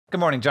Good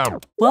morning, John.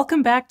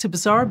 Welcome back to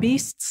Bizarre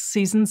Beasts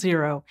Season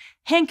 0.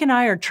 Hank and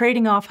I are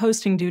trading off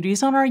hosting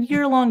duties on our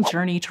year-long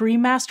journey to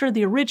remaster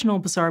the original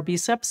Bizarre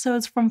Beasts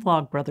episodes from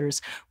Vlogbrothers,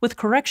 with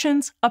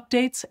corrections,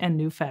 updates, and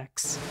new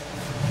facts.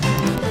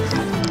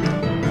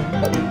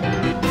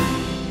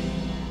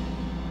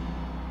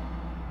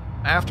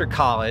 After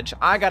college,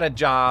 I got a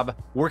job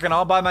working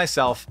all by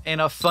myself in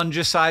a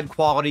fungicide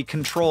quality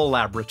control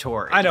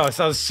laboratory. I know, it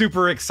sounds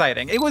super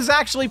exciting. It was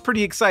actually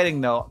pretty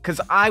exciting though, because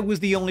I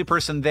was the only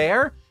person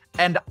there,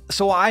 and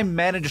so I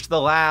managed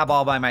the lab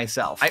all by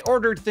myself. I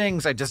ordered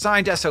things, I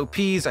designed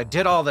SOPs, I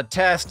did all the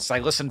tests, I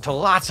listened to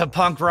lots of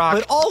punk rock,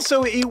 but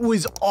also it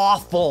was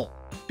awful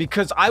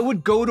because I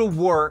would go to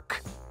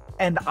work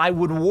and I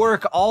would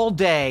work all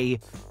day,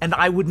 and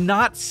I would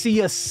not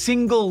see a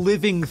single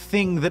living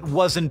thing that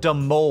wasn't a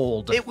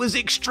mold. It was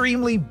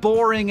extremely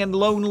boring and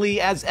lonely,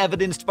 as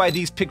evidenced by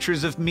these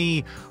pictures of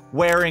me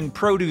wearing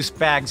produce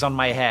bags on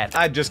my head.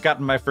 I'd just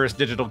gotten my first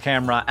digital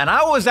camera, and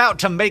I was out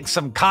to make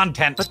some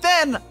content. But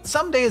then,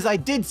 some days I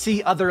did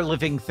see other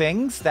living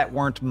things that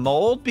weren't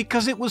mold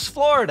because it was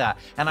Florida,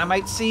 and I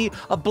might see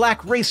a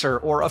black racer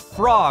or a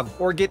frog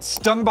or get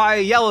stung by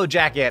a yellow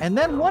jacket. And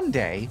then one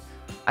day,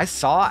 I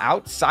saw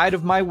outside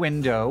of my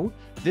window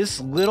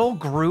this little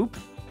group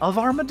of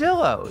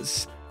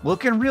armadillos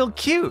looking real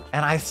cute.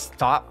 And I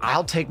thought,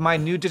 I'll take my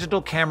new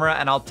digital camera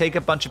and I'll take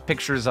a bunch of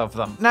pictures of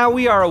them. Now,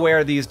 we are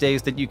aware these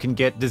days that you can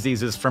get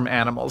diseases from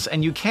animals,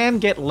 and you can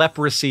get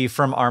leprosy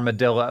from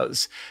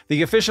armadillos.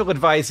 The official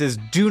advice is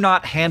do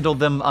not handle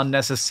them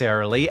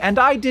unnecessarily, and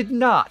I did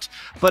not.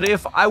 But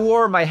if I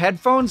wore my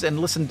headphones and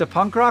listened to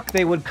punk rock,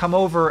 they would come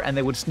over and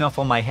they would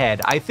snuffle my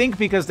head. I think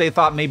because they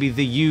thought maybe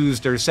the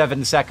used or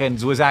 7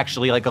 seconds was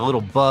actually like a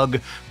little bug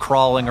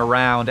crawling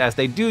around, as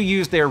they do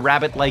use their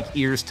rabbit-like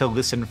ears to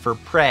listen for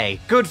prey.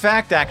 Good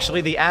fact, actually,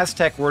 the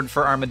Aztec word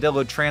for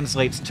armadillo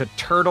translates to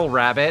turtle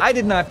rabbit. I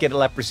did not get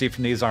leprosy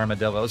from these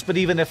armadillos, but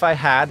even if I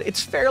had,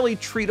 it's fairly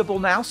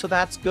treatable now, so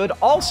that's good.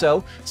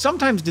 Also,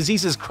 sometimes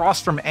diseases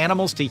cross from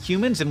animals to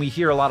humans, and we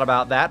hear a lot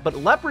about that, but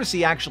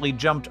leprosy actually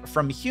jumped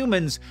from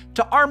humans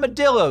to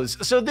armadillos,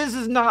 so this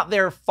is not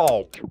their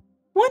fault.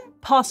 One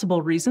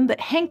possible reason that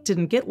Hank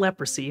didn't get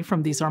leprosy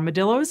from these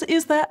armadillos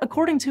is that,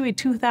 according to a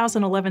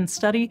 2011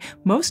 study,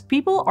 most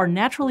people are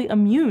naturally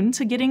immune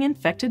to getting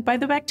infected by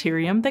the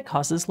bacterium that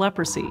causes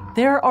leprosy.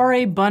 There are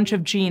a bunch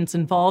of genes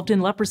involved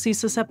in leprosy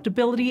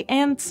susceptibility,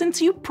 and since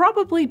you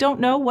probably don't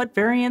know what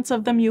variants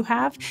of them you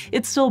have,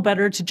 it's still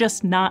better to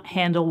just not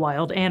handle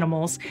wild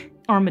animals,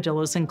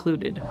 armadillos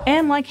included.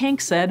 And like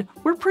Hank said,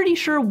 we're pretty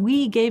sure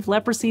we gave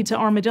leprosy to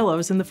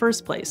armadillos in the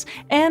first place,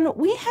 and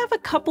we have a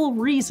couple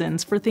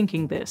reasons for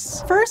thinking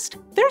this. First,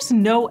 there's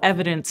no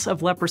evidence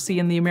of leprosy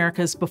in the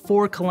Americas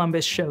before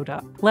Columbus showed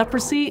up.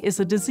 Leprosy is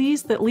a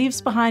disease that leaves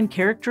behind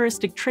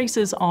characteristic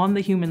traces on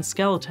the human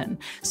skeleton,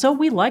 so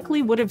we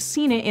likely would have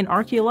seen it in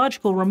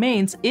archaeological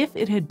remains if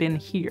it had been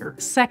here.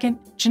 Second,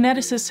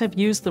 geneticists have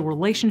used the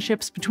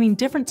relationships between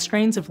different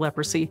strains of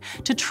leprosy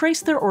to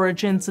trace their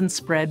origins and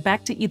spread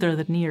back to either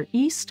the Near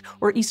East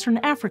or Eastern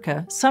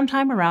Africa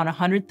sometime around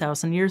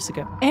 100,000 years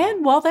ago.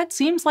 And while that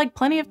seems like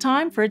plenty of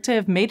time for it to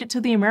have made it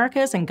to the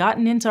Americas and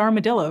gotten into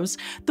armadillos,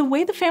 the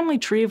way the family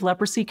tree of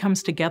leprosy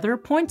comes together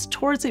points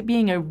towards it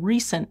being a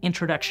recent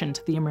introduction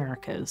to the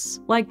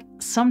Americas. Like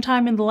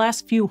sometime in the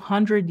last few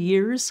hundred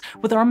years,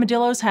 with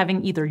armadillos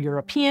having either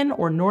European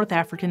or North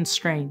African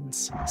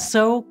strains.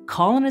 So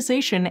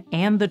colonization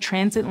and the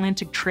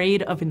transatlantic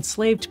trade of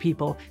enslaved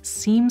people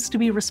seems to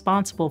be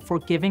responsible for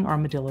giving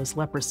armadillos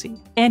leprosy.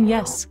 And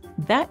yes,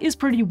 that is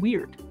pretty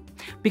weird,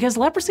 because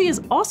leprosy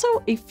is also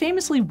a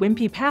famously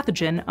wimpy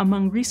pathogen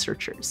among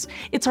researchers.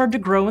 It's hard to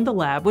grow in the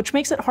lab, which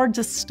makes it hard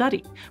to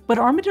study, but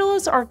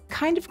armadillos are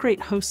kind of great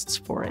hosts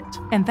for it.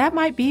 And that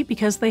might be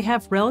because they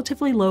have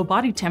relatively low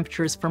body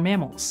temperatures for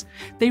mammals.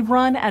 They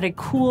run at a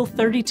cool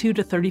 32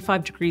 to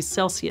 35 degrees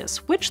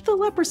Celsius, which the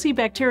leprosy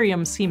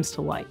bacterium seems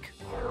to like.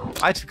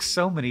 I took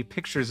so many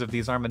pictures of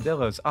these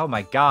armadillos. Oh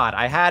my god,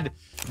 I had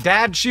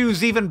dad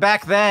shoes even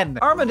back then.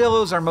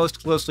 Armadillos are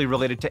most closely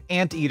related to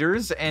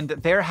anteaters, and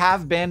there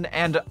have been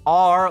and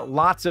are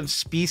lots of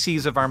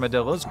species of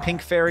armadillos.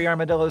 Pink fairy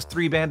armadillos,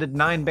 3-banded,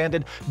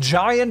 9-banded,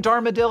 giant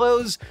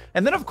armadillos.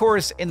 And then of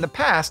course, in the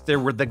past, there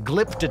were the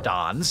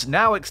glyptodons,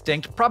 now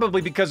extinct,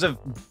 probably because of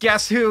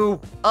guess who?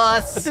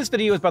 Us. But this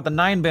video is about the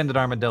 9-banded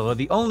armadillo,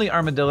 the only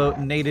armadillo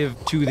native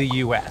to the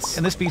US.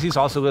 And this species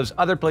also lives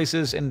other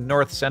places in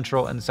North,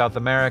 Central, and South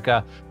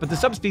America, but the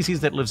subspecies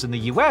that lives in the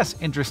US,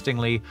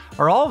 interestingly,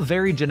 are all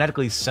very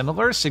genetically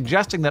similar,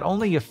 suggesting that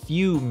only a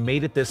few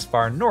made it this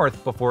far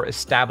north before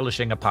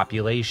establishing a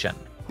population.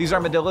 These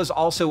armadillos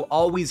also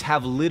always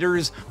have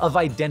litters of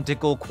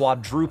identical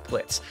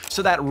quadruplets.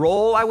 So that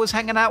roll I was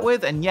hanging out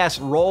with, and yes,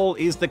 roll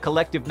is the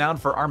collective noun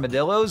for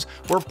armadillos,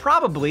 were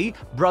probably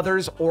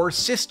brothers or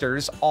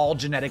sisters, all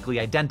genetically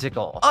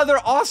identical. Other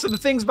awesome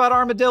things about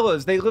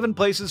armadillos: they live in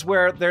places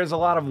where there's a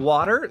lot of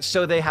water,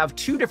 so they have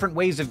two different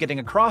ways of getting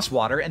across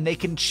water, and they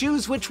can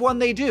choose which one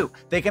they do.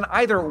 They can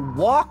either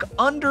walk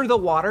under the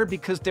water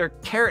because their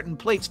keratin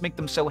plates make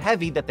them so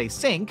heavy that they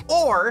sink,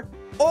 or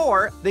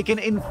or they can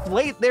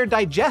inflate their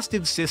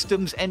digestive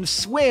systems and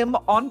swim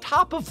on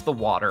top of the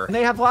water. And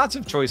they have lots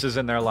of choices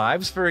in their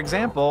lives. For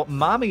example,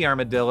 mommy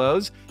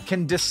armadillos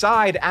can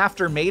decide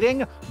after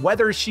mating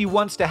whether she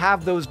wants to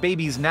have those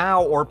babies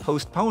now or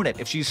postpone it.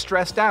 If she's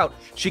stressed out,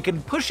 she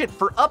can push it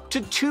for up to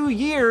 2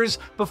 years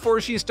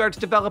before she starts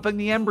developing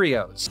the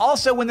embryos.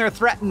 Also, when they're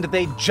threatened,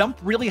 they jump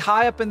really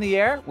high up in the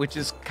air, which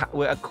is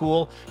a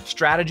cool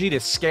strategy to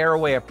scare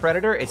away a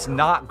predator. It's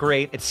not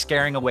great at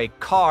scaring away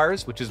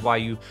cars, which is why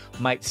you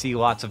might see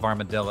lots of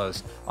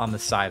armadillos on the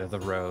side of the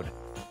road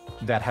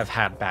that have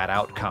had bad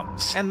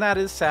outcomes. And that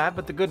is sad,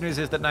 but the good news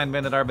is that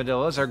 9-banded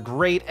armadillos are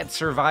great at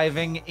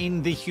surviving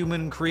in the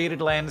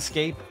human-created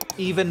landscape,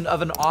 even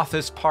of an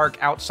office park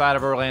outside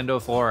of Orlando,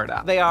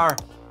 Florida. They are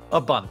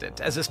abundant.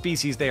 As a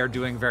species, they are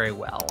doing very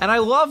well. And I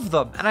love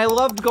them, and I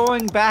loved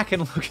going back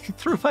and looking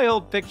through my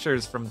old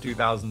pictures from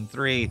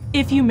 2003.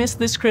 If you missed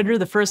this critter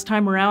the first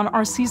time around,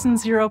 our Season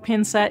 0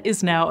 pin set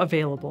is now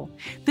available.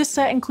 This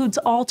set includes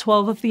all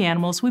 12 of the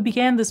animals we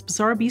began this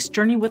bizarre beast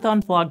journey with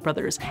on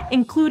Vlogbrothers,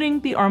 including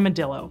the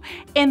armadillo.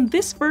 And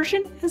this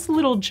version has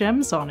little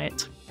gems on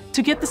it.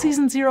 To get the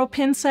Season 0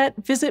 pin set,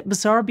 visit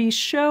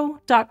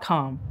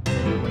bizarrebeastshow.com.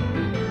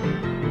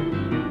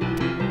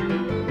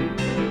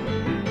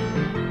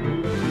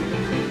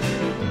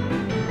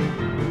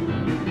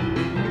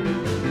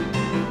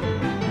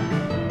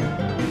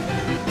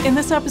 In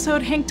this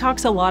episode, Hank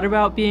talks a lot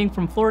about being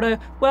from Florida.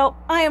 Well,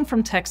 I am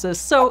from Texas,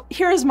 so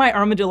here is my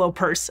armadillo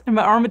purse, and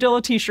my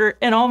armadillo t-shirt,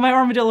 and all my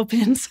armadillo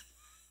pins,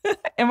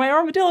 and my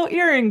armadillo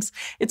earrings.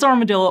 It's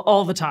armadillo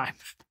all the time.